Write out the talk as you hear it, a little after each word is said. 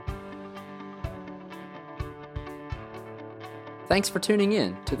Thanks for tuning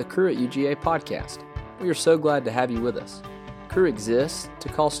in to the Cru at UGA podcast. We are so glad to have you with us. Cru exists to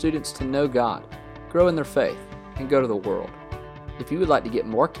call students to know God, grow in their faith, and go to the world. If you would like to get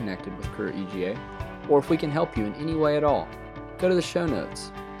more connected with Cru at UGA, or if we can help you in any way at all, go to the show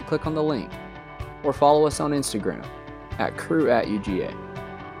notes and click on the link, or follow us on Instagram at Cru at UGA.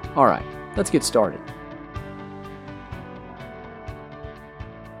 All right, let's get started.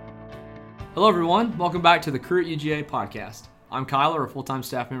 Hello everyone, welcome back to the Cru at UGA podcast. I'm Kyler, a full-time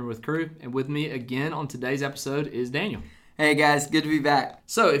staff member with Cru, and with me again on today's episode is Daniel. Hey guys, good to be back.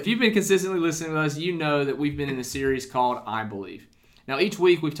 So if you've been consistently listening to us, you know that we've been in a series called I Believe. Now each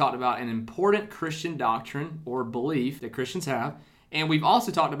week we've talked about an important Christian doctrine or belief that Christians have, and we've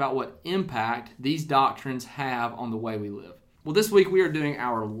also talked about what impact these doctrines have on the way we live. Well, this week we are doing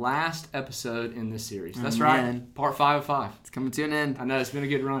our last episode in this series. That's right, part 5 of 5. It's coming to an end. I know, it's been a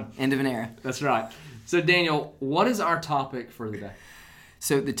good run. End of an era. That's right. So Daniel, what is our topic for the day?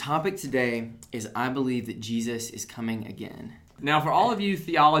 So the topic today is I believe that Jesus is coming again. Now for all of you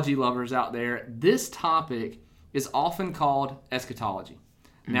theology lovers out there, this topic is often called eschatology.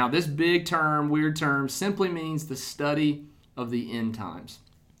 Now this big term, weird term, simply means the study of the end times.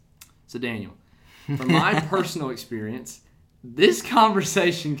 So Daniel, from my personal experience, this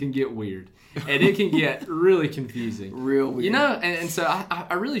conversation can get weird, and it can get really confusing. Real weird. You know, and so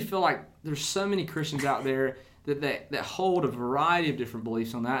I really feel like there's so many Christians out there that hold a variety of different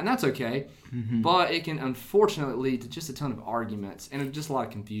beliefs on that, and that's okay, but it can unfortunately lead to just a ton of arguments and just a lot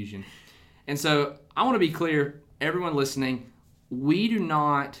of confusion. And so I want to be clear, everyone listening, we do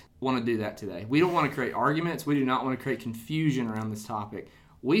not want to do that today. We don't want to create arguments. We do not want to create confusion around this topic.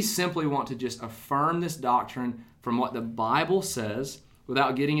 We simply want to just affirm this doctrine from what the Bible says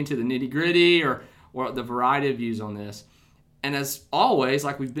without getting into the nitty-gritty or the variety of views on this. And as always,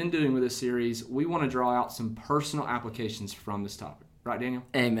 like we've been doing with this series, we want to draw out some personal applications from this topic. Right, Daniel?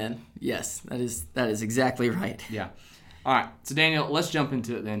 Amen. Yes, that is exactly right. Yeah. All right. So, Daniel, let's jump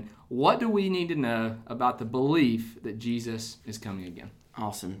into it then. What do we need to know about the belief that Jesus is coming again?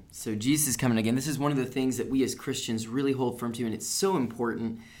 Awesome. So Jesus is coming again. This is one of the things that we as Christians really hold firm to, and it's so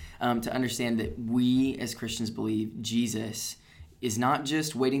important to understand that we as Christians believe Jesus is not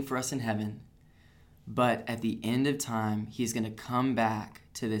just waiting for us in heaven, but at the end of time, he's going to come back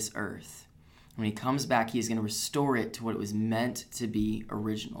to this earth. When he comes back, he is going to restore it to what it was meant to be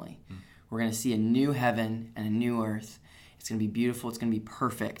originally. We're going to see a new heaven and a new earth. It's going to be beautiful. It's going to be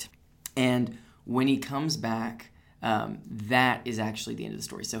perfect. And when he comes back, that is actually the end of the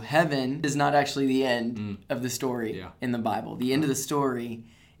story. So heaven is not actually the end of the story in the Bible. The end of the story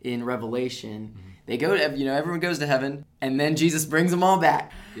in Revelation, they go to, everyone goes to heaven, and then Jesus brings them all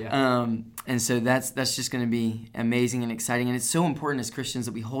back. Yeah. And so that's just going to be amazing and exciting, and it's so important as Christians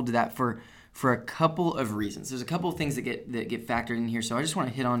that we hold to that for a couple of reasons. There's a couple of things that get factored in here, so I just want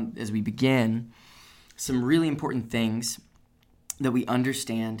to hit on, as we begin, some really important things that we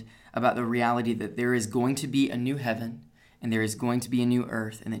understand about the reality that there is going to be a new heaven and there is going to be a new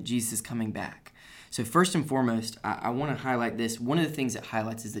earth and that Jesus is coming back. So first and foremost, I want to highlight this. One of the things that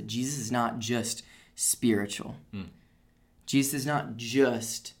highlights is that Jesus is not just spiritual. Jesus is not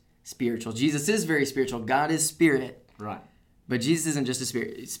just spiritual. Jesus is very spiritual. God is spirit. Right. But Jesus isn't just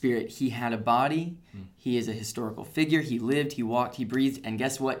a spirit. He had a body. He is a historical figure. He lived, he walked, he breathed, and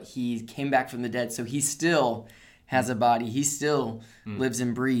guess what? He came back from the dead, so he still has a body. He still lives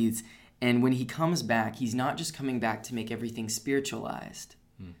and breathes. And when he comes back, he's not just coming back to make everything spiritualized.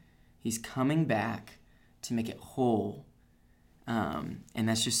 He's coming back to make it whole. And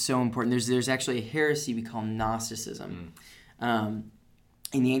that's just so important. There's actually a heresy we call Gnosticism.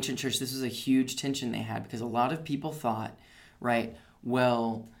 In the ancient church, this was a huge tension they had because a lot of people thought, right,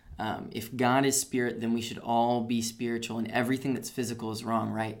 well, if God is spirit, then we should all be spiritual and everything that's physical is wrong,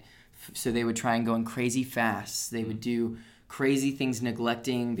 right? So they would try and go on crazy fasts. They would do crazy things,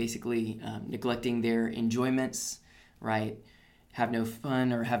 neglecting their enjoyments, right? Have no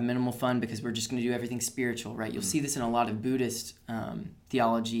fun or have minimal fun because we're just going to do everything spiritual, right? You'll see this in a lot of Buddhist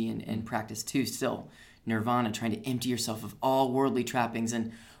theology and practice too still. Nirvana, trying to empty yourself of all worldly trappings.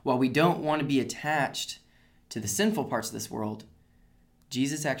 And while we don't want to be attached to the sinful parts of this world,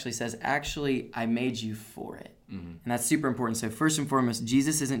 Jesus actually says, I made you for it. And that's super important. So first and foremost,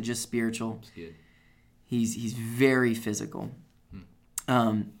 Jesus isn't just spiritual. That's good. He's very physical.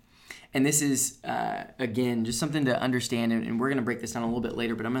 And this is, again, just something to understand, and we're going to break this down a little bit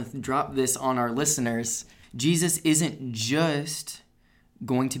later, but I'm going to drop this on our listeners. Jesus isn't just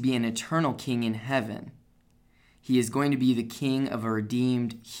going to be an eternal king in heaven. He is going to be the king of a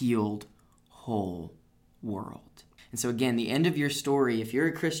redeemed, healed, whole world. And so again, the end of your story, if you're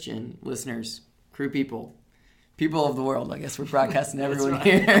a Christian, listeners, Cru people, People of the world, I guess we're broadcasting to everyone right.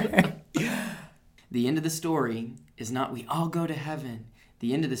 here. The end of the story is not we all go to heaven.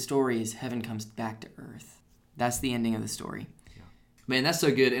 The end of the story is heaven comes back to earth. That's the ending of the story. Man, that's so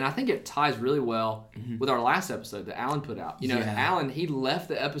good. And I think it ties really well with our last episode that Alan put out. Alan, he left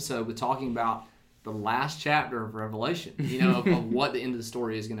the episode with talking about the last chapter of Revelation, of what the end of the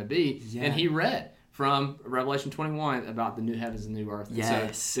story is going to be. Yeah. And he read from Revelation 21 about the new heavens and new earth. And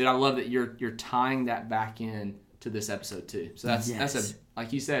yes. So, dude, I love that you're tying that back in to this episode too. So that's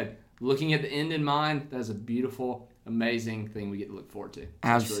like you said, looking at the end in mind, that's a beautiful, amazing thing we get to look forward to. So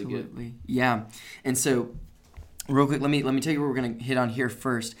absolutely. That's really good. Yeah. And so real quick, let me tell you what we're going to hit on here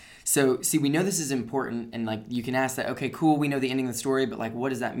first. So, see, we know this is important, and, like, you can ask that, okay, cool, we know the ending of the story, but, like, what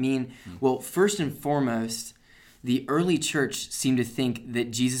does that mean? Mm-hmm. Well, first and foremost, the early church seemed to think that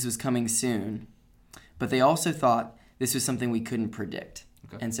Jesus was coming soon, but they also thought this was something we couldn't predict.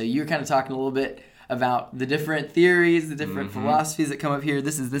 Okay. And so you're kind of talking a little bit about the different theories, the different philosophies that come up here.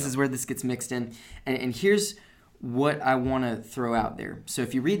 This is where this gets mixed in. And here's what I want to throw out there. So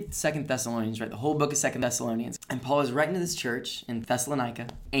if you read 2 Thessalonians, right, the whole book of 2 Thessalonians, and Paul is writing to this church in Thessalonica,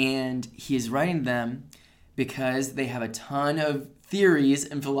 and he is writing them because they have a ton of theories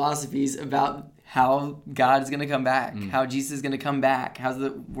and philosophies about how God is going to come back, how Jesus is going to come back, how's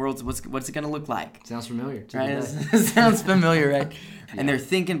the world, what's it going to look like. Sounds familiar. Right? It sounds familiar, right? Yeah. And they're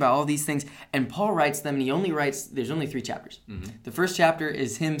thinking about all these things, and Paul writes them, and he only writes, there's only 3 chapters. Mm-hmm. The first chapter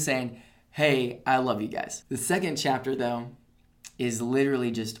is him saying, hey, I love you guys. The second chapter, though, is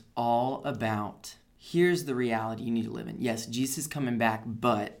literally just all about, here's the reality you need to live in. Yes, Jesus is coming back,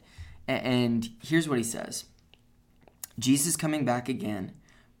 but, and here's what he says. Jesus is coming back again,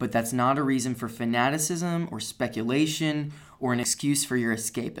 but that's not a reason for fanaticism or speculation or an excuse for your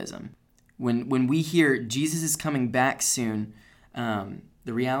escapism. When we hear Jesus is coming back soon,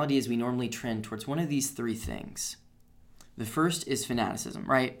 the reality is we normally trend towards one of these 3 things. The first is fanaticism,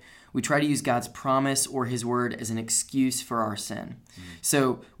 right? We try to use God's promise or his word as an excuse for our sin.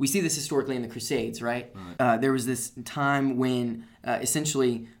 So we see this historically in the Crusades, right? There was this time when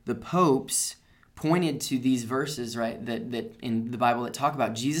essentially the popes pointed to these verses, right, that in the Bible that talk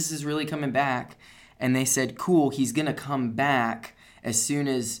about Jesus is really coming back, and they said, cool, he's going to come back as soon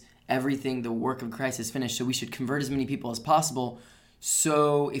as everything, the work of Christ is finished, so we should convert as many people as possible.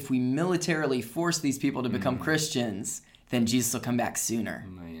 So if we militarily force these people to become Christians, then Jesus will come back sooner.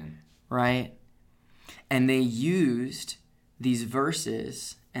 Man. Right? And they used these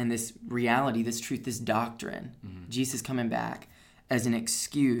verses and this reality, this truth, this doctrine, Jesus coming back, as an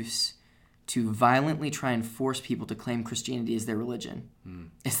excuse to violently try and force people to claim Christianity as their religion.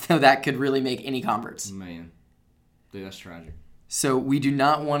 As though that could really make any converts. Man. Dude, that's tragic. So we do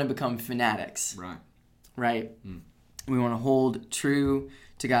not want to become fanatics. Right. We want to hold true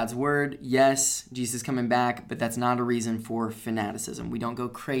to God's word. Yes, Jesus is coming back, but that's not a reason for fanaticism. We don't go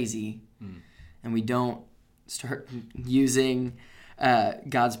crazy, and we don't start using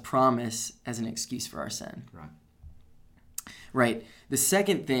God's promise as an excuse for our sin. Right. The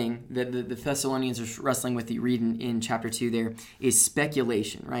second thing that the Thessalonians are wrestling with, that you read in chapter 2 there, is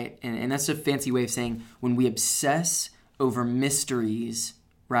speculation, right? And that's a fancy way of saying when we obsess over mysteries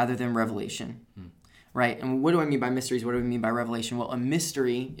rather than revelation. Right? And what do I mean by mysteries? What do I mean by revelation? Well, a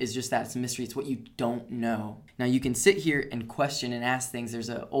mystery is just that. It's a mystery. It's what you don't know. Now, you can sit here and question and ask things. There's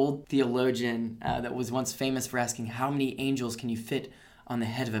an old theologian that was once famous for asking, how many angels can you fit on the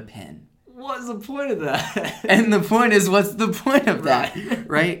head of a pin? What's the point of that? And the point is, what's the point of that?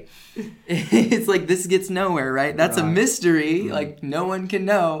 Right? It's like, this gets nowhere, right? That's a mystery. Like, no one can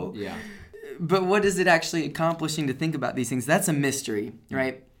know. Yeah. But what is it actually accomplishing to think about these things? That's a mystery,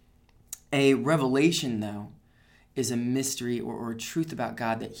 right? A revelation, though, is a mystery or a truth about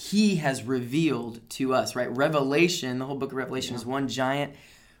God that he has revealed to us, right? Revelation, the whole book of Revelation is one giant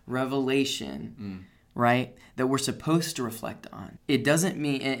revelation, right, that we're supposed to reflect on. It doesn't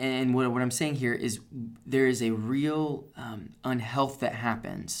mean, and what I'm saying here is there is a real unhealth that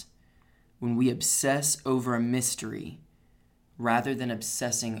happens when we obsess over a mystery rather than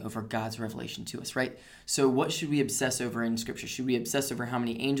obsessing over God's revelation to us, right? So what should we obsess over in Scripture? Should we obsess over how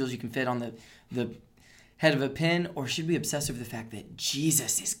many angels you can fit on the head of a pin, or should we obsess over the fact that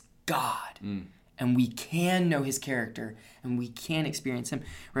Jesus is God and we can know his character and we can experience him,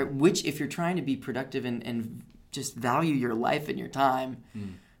 right? Which, if you're trying to be productive and just value your life and your time,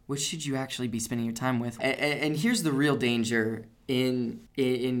 which should you actually be spending your time with? And here's the real danger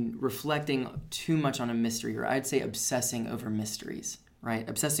in reflecting too much on a mystery, or I'd say obsessing over mysteries, right?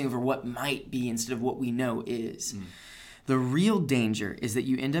 Obsessing over what might be instead of what we know is. The real danger is that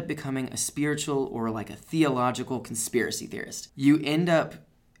you end up becoming a spiritual or like a theological conspiracy theorist. You end up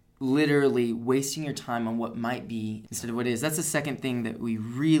literally wasting your time on what might be instead of what is. That's the second thing that we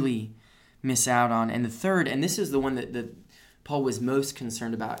really miss out on. And the third, and this is the one that Paul was most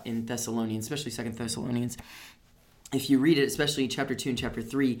concerned about in Thessalonians, especially 2 Thessalonians. If you read it, especially chapter 2 and chapter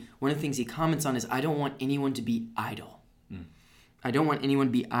 3, one of the things he comments on is, I don't want anyone to be idle. I don't want anyone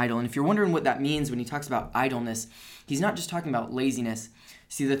to be idle. And if you're wondering what that means when he talks about idleness, he's not just talking about laziness.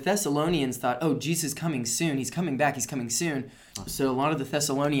 See, the Thessalonians thought, oh, Jesus is coming soon. He's coming back. He's coming soon. So a lot of the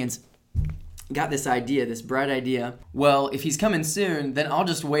Thessalonians got this idea, this bright idea. Well, if he's coming soon, then I'll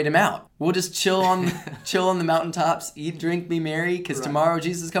just wait him out. We'll just chill on the mountaintops, eat, drink, be merry, because tomorrow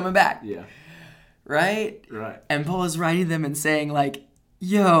Jesus is coming back. Yeah. Right? Right. And Paul is writing them and saying, like,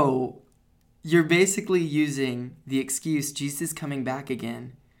 yo, you're basically using the excuse Jesus is coming back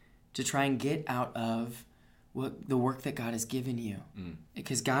again to try and get out of the work that God has given you.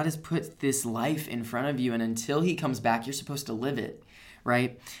 Because God has put this life in front of you, and until he comes back, you're supposed to live it,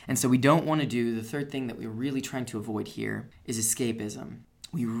 right? And so we don't want to do, the third thing that we're really trying to avoid here is escapism.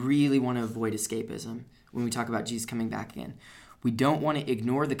 We really want to avoid escapism when we talk about Jesus coming back again. We don't want to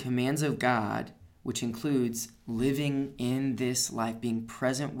ignore the commands of God, which includes living in this life, being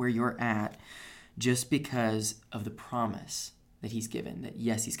present where you're at, just because of the promise that he's given, that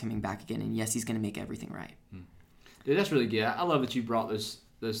yes, he's coming back again, and yes, he's going to make everything right. Dude, that's really good. I love that you brought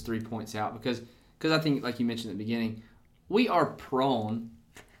those 3 points out because I think, like you mentioned at the beginning, we are prone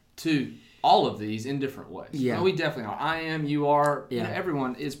to all of these in different ways. Yeah. We definitely are. I am, you are, Yeah.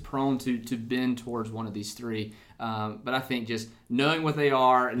 Everyone is prone to bend towards one of these three. But I think just knowing what they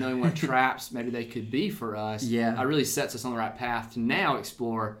are and knowing what traps maybe they could be for us, really sets us on the right path to now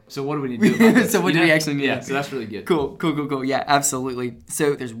explore. So what do we need to do about this? So what do we actually need? Yeah, so that's really good. Cool. Yeah, absolutely.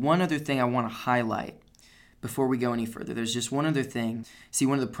 So there's one other thing I want to highlight before we go any further. There's just one other thing. See,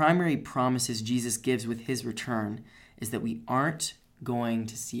 one of the primary promises Jesus gives with his return is that we aren't going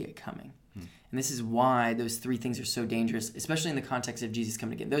to see it coming. And this is why those 3 things are so dangerous, especially in the context of Jesus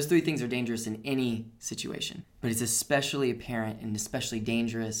coming again. Those 3 things are dangerous in any situation, but it's especially apparent and especially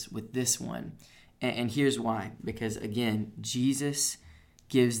dangerous with this one. And here's why. Because, again, Jesus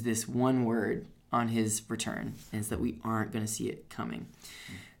gives this one word on his return, and it's that we aren't going to see it coming.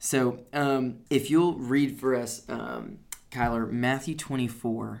 So if you'll read for us, Kyler, Matthew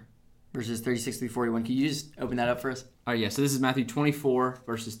 24, verses 36 through 41. Can you just open that up for us? Oh, yeah. So this is Matthew 24,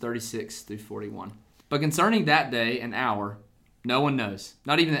 verses 36 through 41. But concerning that day and hour, no one knows,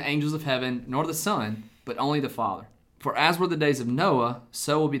 not even the angels of heaven, nor the Son, but only the Father. For as were the days of Noah,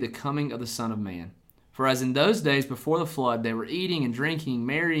 so will be the coming of the Son of Man. For as in those days before the flood, they were eating and drinking,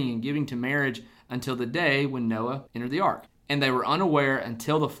 marrying and giving to marriage until the day when Noah entered the ark. And they were unaware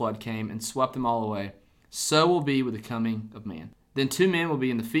until the flood came and swept them all away. So will be with the coming of man. Then 2 men will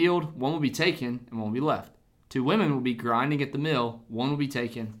be in the field, one will be taken, and one will be left. 2 women will be grinding at the mill, one will be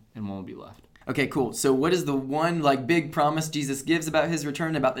taken, and one will be left. Okay, cool. So what is the one big promise Jesus gives about his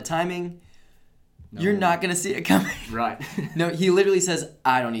return, about the timing? No. You're not going to see it coming. Right. No, he literally says,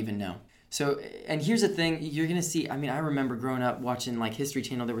 I don't even know. So, and here's the thing, you're going to see, I remember growing up watching History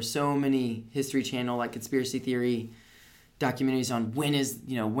Channel. There were so many History Channel, conspiracy theory documentaries on when is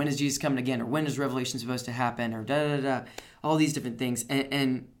Jesus coming again, or when is Revelation supposed to happen, or da-da-da-da, all these different things.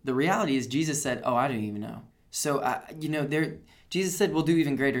 And the reality is Jesus said, I don't even know. So, Jesus said we'll do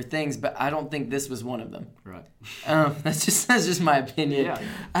even greater things, but I don't think this was one of them. Right. That's just my opinion. Yeah.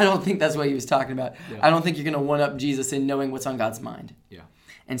 I don't think that's what he was talking about. Yeah. I don't think you're going to one-up Jesus in knowing what's on God's mind. Yeah.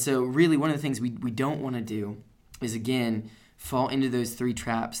 And so really one of the things we don't want to do is, again, fall into those 3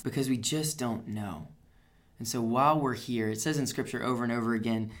 traps because we just don't know. And so while we're here, it says in Scripture over and over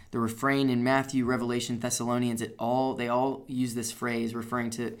again, the refrain in Matthew, Revelation, Thessalonians, they all use this phrase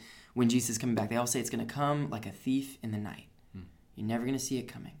referring to when Jesus is coming back. They all say it's going to come like a thief in the night. You're never going to see it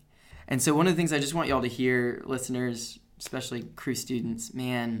coming. And so one of the things I just want y'all to hear, listeners, especially Cru students,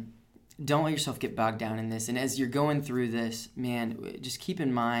 man, don't let yourself get bogged down in this. And as you're going through this, man, just keep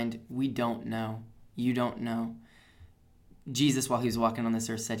in mind, we don't know. You don't know. Jesus, while he was walking on this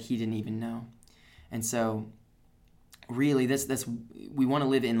earth, said he didn't even know. And so, really, we want to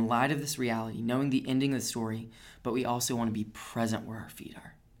live in light of this reality, knowing the ending of the story, but we also want to be present where our feet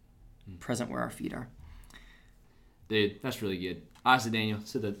are. Present where our feet are. Dude, that's really good. Honestly, Daniel,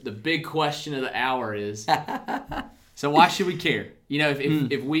 so the big question of the hour is, so why should we care?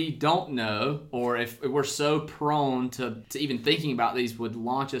 If we don't know, or if we're so prone to even thinking about these would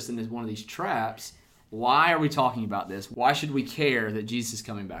launch us into one of these traps, why are we talking about this? Why should we care that Jesus is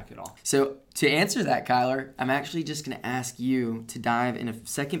coming back at all? So to answer that, Kyler, I'm actually just going to ask you to dive into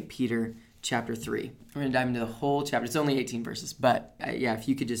 2 Peter chapter 3. We're going to dive into the whole chapter. It's only 18 verses, but if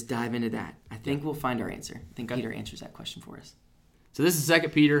you could just dive into that, I think we'll find our answer. I think Peter answers that question for us. So this is 2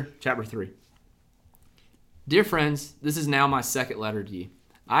 Peter chapter 3. Dear friends, this is now my second letter to you.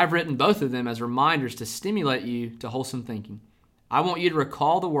 I have written both of them as reminders to stimulate you to wholesome thinking. I want you to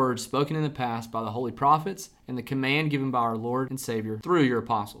recall the words spoken in the past by the holy prophets and the command given by our Lord and Savior through your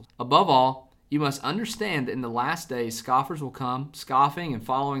apostles. Above all, you must understand that in the last days scoffers will come, scoffing and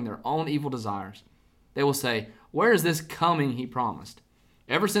following their own evil desires. They will say, "Where is this coming he promised?"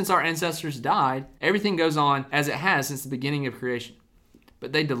 Ever since our ancestors died, everything goes on as it has since the beginning of creation.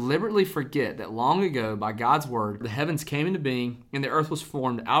 But they deliberately forget that long ago, by God's word, the heavens came into being, and the earth was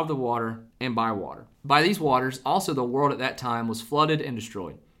formed out of the water and by water. By these waters, also the world at that time was flooded and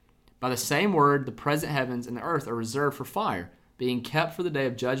destroyed. By the same word, the present heavens and the earth are reserved for fire, being kept for the day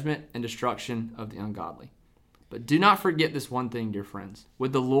of judgment and destruction of the ungodly. But do not forget this one thing, dear friends.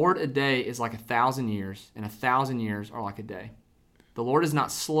 With the Lord, a day is like 1,000 years, and 1,000 years are like a day. The Lord is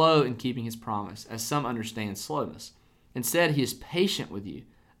not slow in keeping his promise, as some understand slowness. Instead, he is patient with you,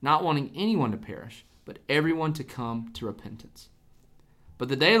 not wanting anyone to perish, but everyone to come to repentance. But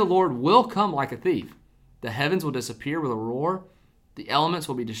the day of the Lord will come like a thief. The heavens will disappear with a roar, the elements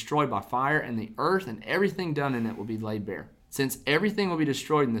will be destroyed by fire, and the earth and everything done in it will be laid bare. Since everything will be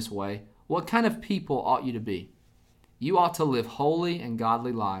destroyed in this way, what kind of people ought you to be? You ought to live holy and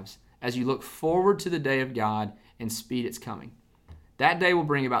godly lives, as you look forward to the day of God and speed its coming. That day will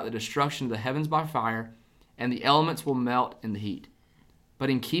bring about the destruction of the heavens by fire, and the elements will melt in the heat. But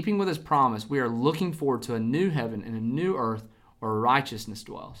in keeping with his promise, we are looking forward to a new heaven and a new earth where righteousness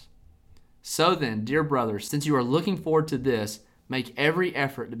dwells. So then, dear brothers, since you are looking forward to this, make every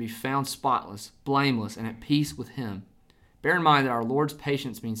effort to be found spotless, blameless, and at peace with him. Bear in mind that our Lord's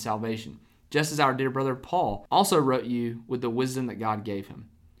patience means salvation, just as our dear brother Paul also wrote you with the wisdom that God gave him.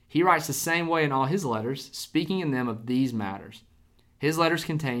 He writes the same way in all his letters, speaking in them of these matters. His letters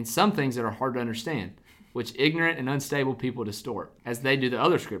contain some things that are hard to understand, which ignorant and unstable people distort, as they do the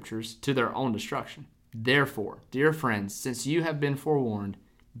other scriptures, to their own destruction. Therefore, dear friends, since you have been forewarned,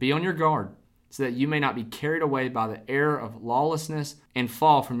 be on your guard, so that you may not be carried away by the error of lawlessness and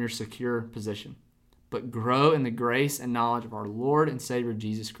fall from your secure position, but grow in the grace and knowledge of our Lord and Savior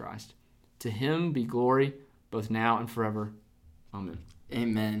Jesus Christ. To him be glory, both now and forever. Amen.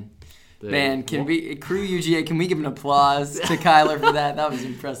 Amen. Man, Crew UGA, can we give an applause to Kyler for that? That was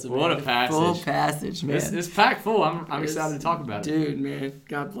impressive. What man. a passage. Full passage, man. It's packed full. I'm excited to talk about it. Dude, man,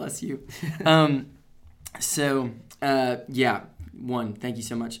 God bless you. One, thank you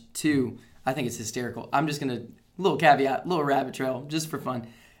so much. Two, I think it's hysterical. I'm just going to, little caveat, little rabbit trail, just for fun.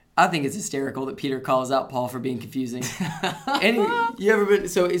 I think it's hysterical that Peter calls out Paul for being confusing. You ever been,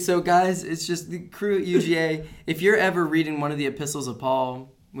 so guys, it's just the Crew at UGA. If you're ever reading one of the epistles of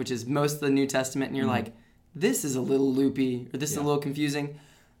Paul, which is most of the New Testament, and you're like, this is a little loopy, or this is a little confusing.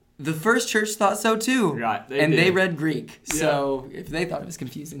 The first church thought so too. Right. They read Greek. Yeah. So if they thought it was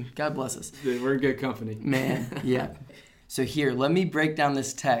confusing, God bless us. We're in good company. Man, yeah. So here, let me break down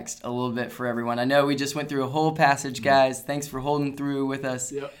this text a little bit for everyone. I know we just went through a whole passage, guys. Thanks for holding through with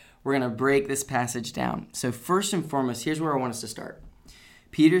us. Yep. We're going to break this passage down. So first and foremost, here's where I want us to start.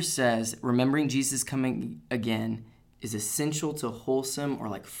 Peter says, remembering Jesus coming again is essential to wholesome or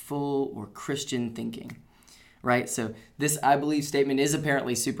like full or Christian thinking, right? So this, I believe, statement is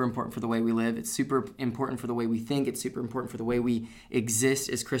apparently super important for the way we live. It's super important for the way we think. It's super important for the way we exist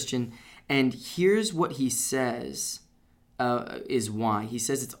as Christian. And here's what he says is why. He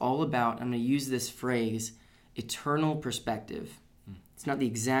says it's all about, I'm going to use this phrase, eternal perspective. It's not the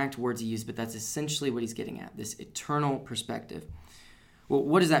exact words he used, but that's essentially what he's getting at, this eternal perspective. Well,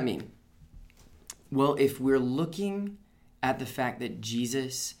 what does that mean? Well, if we're looking at the fact that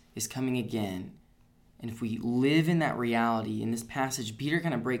Jesus is coming again, and if we live in that reality, in this passage, Peter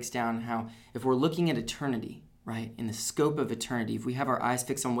kind of breaks down how if we're looking at eternity, right, in the scope of eternity, if we have our eyes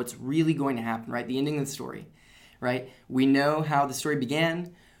fixed on what's really going to happen, right, the ending of the story, right, we know how the story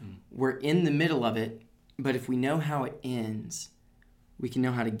began, we're in the middle of it, but if we know how it ends, we can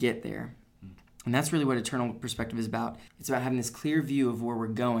know how to get there. And that's really what eternal perspective is about. It's about having this clear view of where we're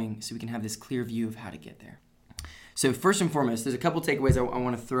going so we can have this clear view of how to get there. So first and foremost, there's a couple takeaways I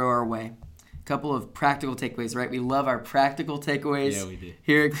want to throw our way. A couple of practical takeaways, right? We love our practical takeaways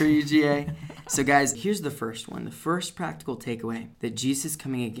here at Crew UGA. So guys, here's the first one. The first practical takeaway that Jesus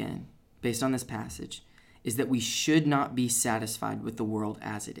coming again, based on this passage, is that we should not be satisfied with the world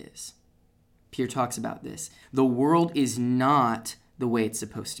as it is. Peter talks about this. The world is not the way it's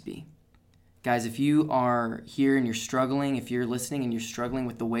supposed to be. Guys, if you are here and you're struggling, if you're listening and you're struggling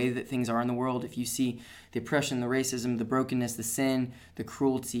with the way that things are in the world, if you see the oppression, the racism, the brokenness, the sin, the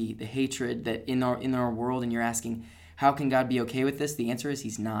cruelty, the hatred that in our world, and you're asking, how can God be okay with this? The answer is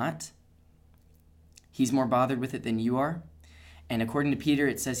he's not. He's more bothered with it than you are. And according to Peter,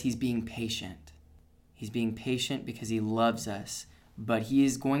 it says he's being patient. He's being patient because he loves us, but he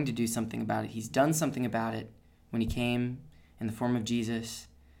is going to do something about it. He's done something about it when he came in the form of Jesus,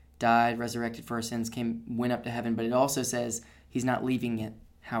 died, resurrected for our sins, went up to heaven, but it also says he's not leaving it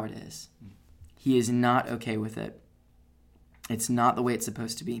how it is. He is not okay with it. It's not the way it's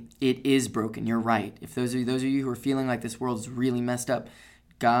supposed to be. It is broken. You're right. If those of you who are feeling like this world is really messed up,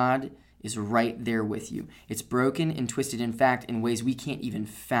 God is right there with you. It's broken and twisted, in fact, in ways we can't even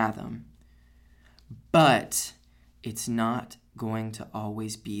fathom. But it's not going to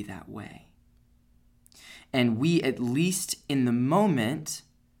always be that way. And we, at least in the moment,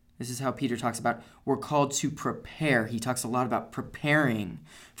 this is how Peter talks about, we're called to prepare. He talks a lot about preparing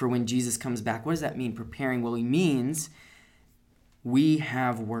for when Jesus comes back. What does that mean, preparing? Well, he means we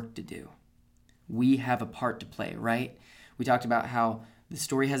have work to do. We have a part to play, right? We talked about how the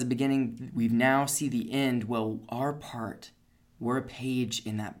story has a beginning. We now see the end. Well, our part, we're a page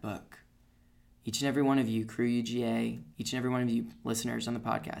in that book. Each and every one of you, Crew UGA, each and every one of you listeners on the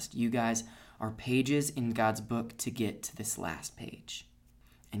podcast, you guys are pages in God's book to get to this last page.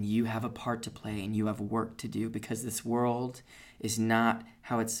 And you have a part to play and you have work to do because this world is not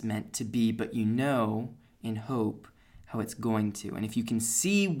how it's meant to be, but you know in hope how it's going to. And if you can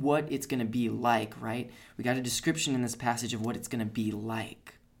see what it's going to be like, right? We got a description in this passage of what it's going to be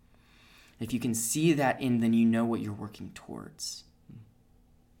like. If you can see that then you know what you're working towards.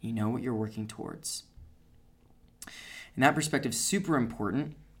 You know what you're working towards. And that perspective is super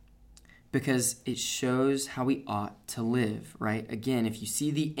important because it shows how we ought to live, right? Again, if you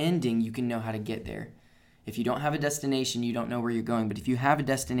see the ending, you can know how to get there. If you don't have a destination, you don't know where you're going. But if you have a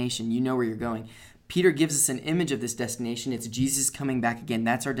destination, you know where you're going. Peter gives us an image of this destination. It's Jesus coming back again.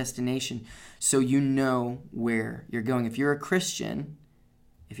 That's our destination. So you know where you're going. If you're a Christian,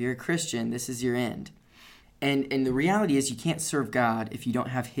 this is your end. And the reality is you can't serve God if you don't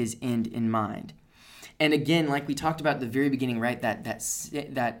have his end in mind. And again, like we talked about at the very beginning, right? That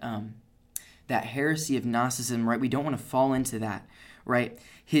heresy of Gnosticism, right? We don't want to fall into that, right?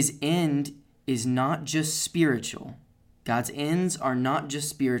 His end is not just spiritual. God's ends are not just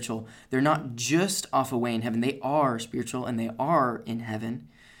spiritual. They're not just off away in heaven. They are spiritual and they are in heaven.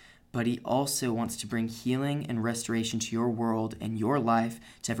 But he also wants to bring healing and restoration to your world and your life,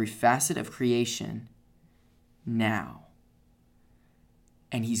 to every facet of creation now.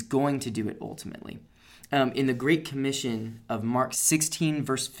 And he's going to do it ultimately. In the Great Commission of Mark 16,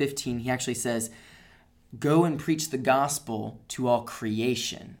 verse 15, he actually says, go and preach the gospel to all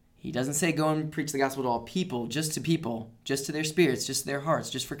creation. He doesn't say go and preach the gospel to all people, just to their spirits, just to their hearts,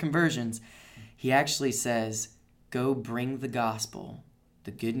 just for conversions. He actually says, go bring the gospel,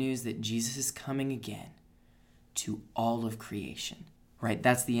 the good news that Jesus is coming again, to all of creation. Right?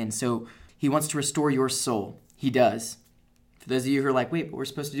 That's the end. So he wants to restore your soul. He does. For those of you who are like, wait, but we're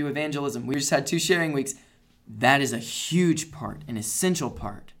supposed to do evangelism. We just had 2 sharing weeks. That is a huge part, an essential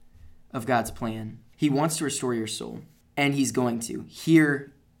part of God's plan. He wants to restore your soul, and he's going to,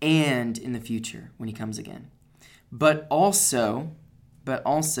 here and in the future when he comes again. But also,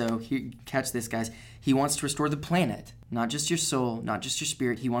 here, catch this, guys, he wants to restore the planet, not just your soul, not just your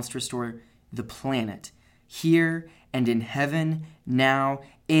spirit. He wants to restore the planet, here and in heaven, now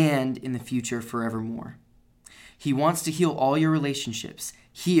and in the future forevermore. He wants to heal all your relationships,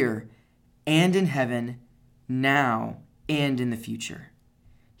 here and in heaven, now and in the future.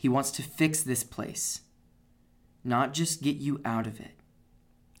 He wants to fix this place, not just get you out of it.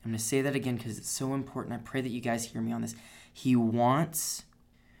 I'm going to say that again because it's so important. I pray that you guys hear me on this. He wants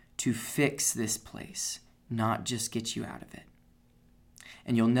to fix this place, not just get you out of it.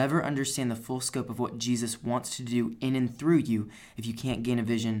 And you'll never understand the full scope of what Jesus wants to do in and through you if you can't gain a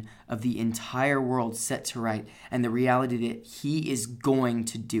vision of the entire world set to right and the reality that he is going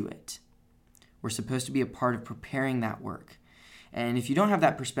to do it. We're supposed to be a part of preparing that work. And if you don't have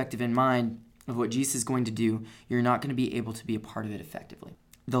that perspective in mind of what Jesus is going to do, you're not going to be able to be a part of it effectively.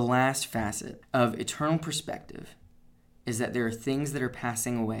 The last facet of eternal perspective is that there are things that are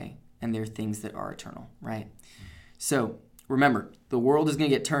passing away and there are things that are eternal, right? So remember, the world is going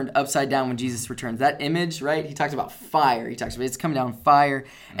to get turned upside down when Jesus returns. That image, right? He talks about fire. He talks about it's coming down fire.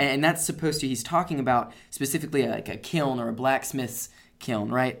 And that's supposed to, he's talking about specifically like a kiln or a blacksmith's kiln,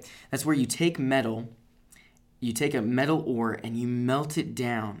 right? That's where you take metal, you take a metal ore and you melt it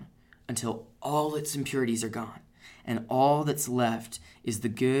down until all its impurities are gone. And all that's left is the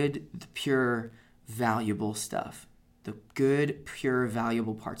good, the pure, valuable stuff. The good, pure,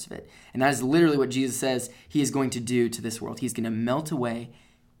 valuable parts of it. And that is literally what Jesus says he is going to do to this world. He's going to melt away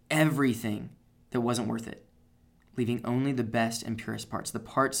everything that wasn't worth it, leaving only the best and purest parts, the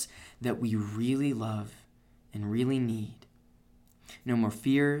parts that we really love and really need No more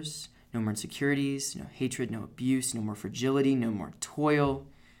fears, no more insecurities, no hatred, no abuse, no more fragility, no more toil.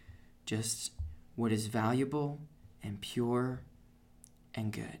 Just what is valuable and pure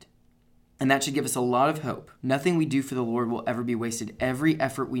and good. And that should give us a lot of hope. Nothing we do for the Lord will ever be wasted. Every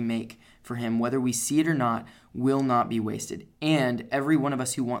effort we make for him, whether we see it or not, will not be wasted. And every one of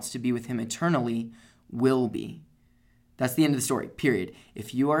us who wants to be with him eternally will be. That's the end of the story, period.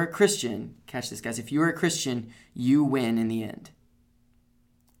 If you are a Christian, catch this, guys, if you are a Christian, you win in the end.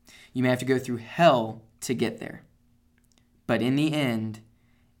 You may have to go through hell to get there. But in the end,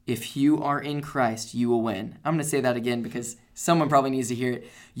 if you are in Christ, you will win. I'm going to say that again because someone probably needs to hear it.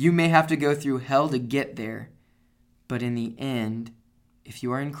 You may have to go through hell to get there, but in the end, if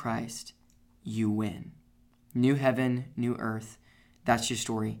you are in Christ, you win. New heaven, new earth. That's your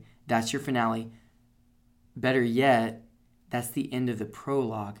story. That's your finale. Better yet, that's the end of the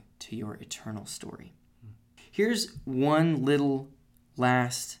prologue to your eternal story. Here's one little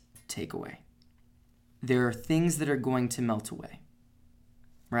last takeaway. There are things that are going to melt away.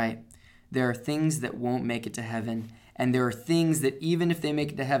 Right? There are things that won't make it to heaven, and there are things that even if they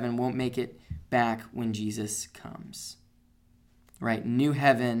make it to heaven, won't make it back when Jesus comes. Right? New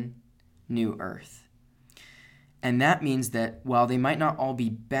heaven, new earth. And that means that while they might not all be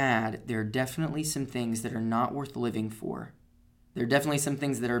bad, there are definitely some things that are not worth living for. There are definitely some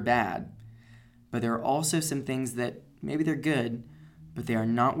things that are bad, but there are also some things that maybe they're good, but they are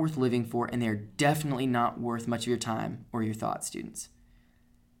not worth living for, and they are definitely not worth much of your time or your thoughts, students.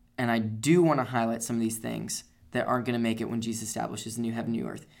 And I do want to highlight some of these things that aren't going to make it when Jesus establishes the new heaven, new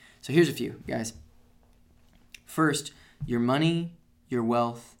earth. So here's a few, guys. First, your money, your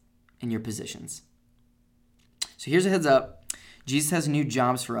wealth, and your positions. So here's a heads up. Jesus has new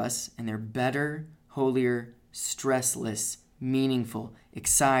jobs for us, and they're better, holier, stressless, meaningful,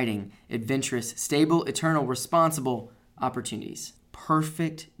 exciting, adventurous, stable, eternal, responsible opportunities.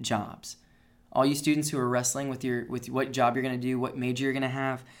 Perfect jobs. All you students who are wrestling with what job you're going to do, what major you're going to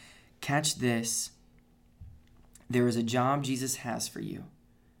have, catch this. There is a job Jesus has for you.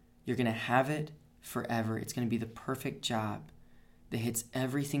 You're going to have it forever. It's going to be the perfect job that hits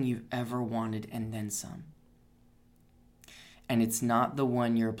everything you've ever wanted and then some. And it's not the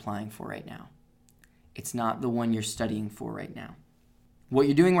one you're applying for right now. It's not the one you're studying for right now. What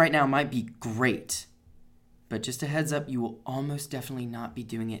you're doing right now might be great, but just a heads up, you will almost definitely not be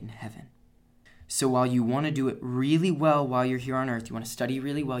doing it in heaven. So while you want to do it really well while you're here on earth, you want to study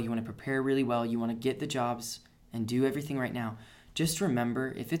really well, you want to prepare really well, you want to get the jobs and do everything right now, just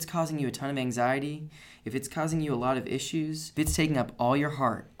remember, if it's causing you a ton of anxiety, if it's causing you a lot of issues, if it's taking up all your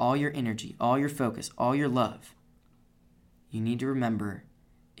heart, all your energy, all your focus, all your love, you need to remember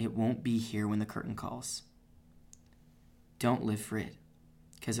it won't be here when the curtain calls. Don't live for it,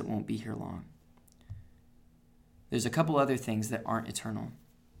 because it won't be here long. There's a couple other things that aren't eternal.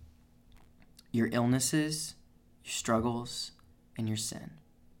 Your illnesses, your struggles, and your sin.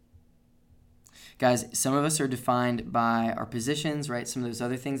 Guys, some of us are defined by our positions, right? Some of those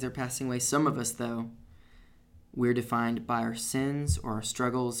other things are passing away. Some of us, though, we're defined by our sins or our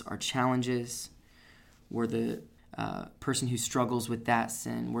struggles, our challenges. We're the person who struggles with that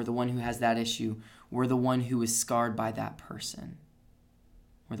sin. We're the one who has that issue. We're the one who is scarred by that person.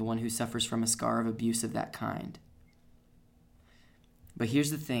 We're the one who suffers from a scar of abuse of that kind. But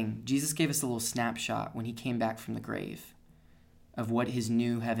here's the thing. Jesus gave us a little snapshot when he came back from the grave of what his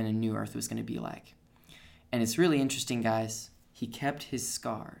new heaven and new earth was going to be like. And it's really interesting, guys. He kept his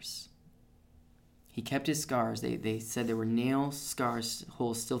scars. He kept his scars. They said there were nail scars,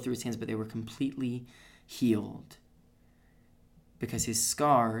 holes still through his hands, but they were completely healed because his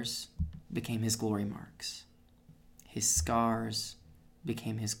scars became his glory marks. His scars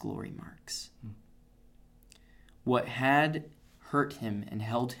became his glory marks. What had hurt him and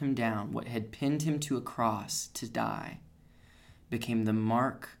held him down, what had pinned him to a cross to die, became the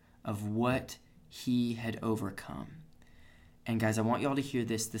mark of what he had overcome. And guys, I want y'all to hear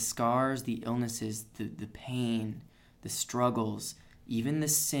this. The scars, the illnesses, the pain, the struggles, even the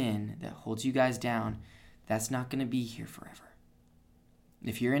sin that holds you guys down, that's not going to be here forever.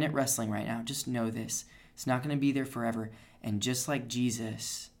 If you're in it wrestling right now, just know this. It's not going to be there forever. And just like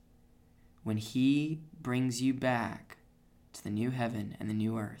Jesus, when he brings you back to the new heaven and the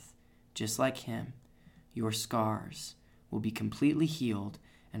new earth, just like him, your scars will be completely healed,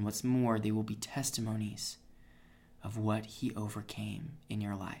 and what's more, they will be testimonies of what he overcame in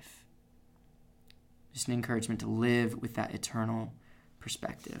your life. Just an encouragement to live with that eternal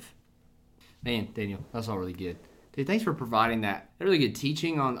perspective. Man, Daniel, that's all really good. Dude, thanks for providing that really good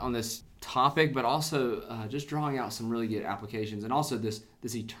teaching on this topic, but also just drawing out some really good applications, and also this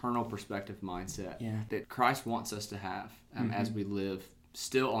eternal perspective mindset that Christ wants us to have as we live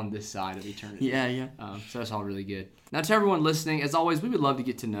still on this side of eternity. So that's all really good. Now, to everyone listening, as always, we would love to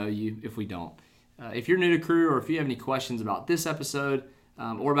get to know you if we don't. If you're new to Cru, or if you have any questions about this episode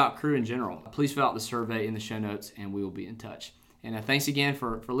or about Cru in general, please fill out the survey in the show notes, and we will be in touch. And thanks again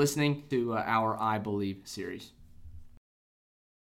for listening to our I Believe series.